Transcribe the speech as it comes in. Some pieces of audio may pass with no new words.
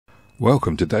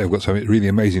Welcome. Today I've got something really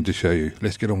amazing to show you.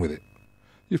 Let's get on with it.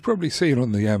 You've probably seen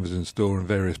on the Amazon store and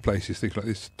various places things like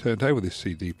this turntable, this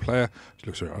CD player, which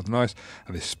looks rather nice,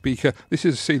 and this speaker. This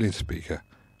is a ceiling speaker.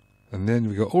 And then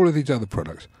we've got all of these other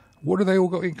products. What have they all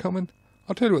got in common?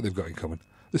 I'll tell you what they've got in common.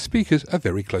 The speakers are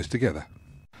very close together.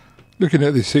 Looking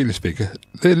at this ceiling speaker,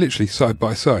 they're literally side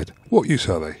by side. What use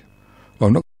are they? Well,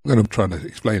 I'm not going to try to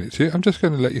explain it to you. I'm just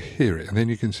going to let you hear it, and then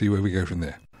you can see where we go from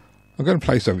there. I'm going to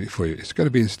play something for you. It's going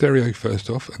to be in stereo first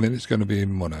off, and then it's going to be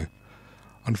in mono.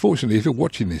 Unfortunately, if you're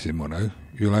watching this in mono,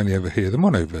 you'll only ever hear the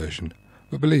mono version.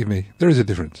 But believe me, there is a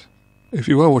difference. If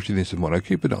you are watching this in mono,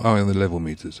 keep an eye on the level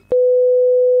meters.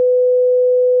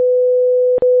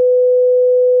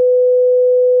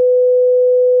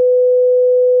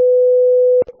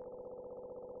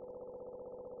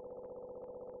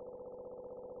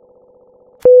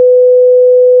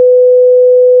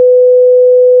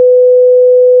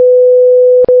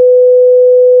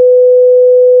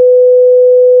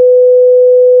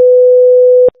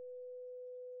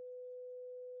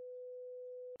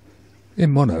 In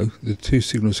mono, the two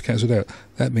signals cancelled out.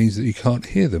 That means that you can't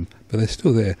hear them, but they're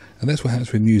still there, and that's what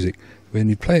happens with music. When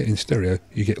you play it in stereo,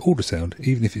 you get all the sound,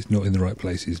 even if it's not in the right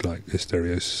places, like a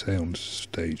stereo sound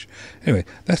stage. Anyway,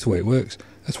 that's the way it works.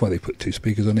 That's why they put two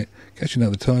speakers on it. Catch you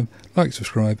another time. Like,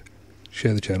 subscribe,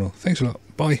 share the channel. Thanks a lot.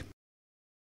 Bye.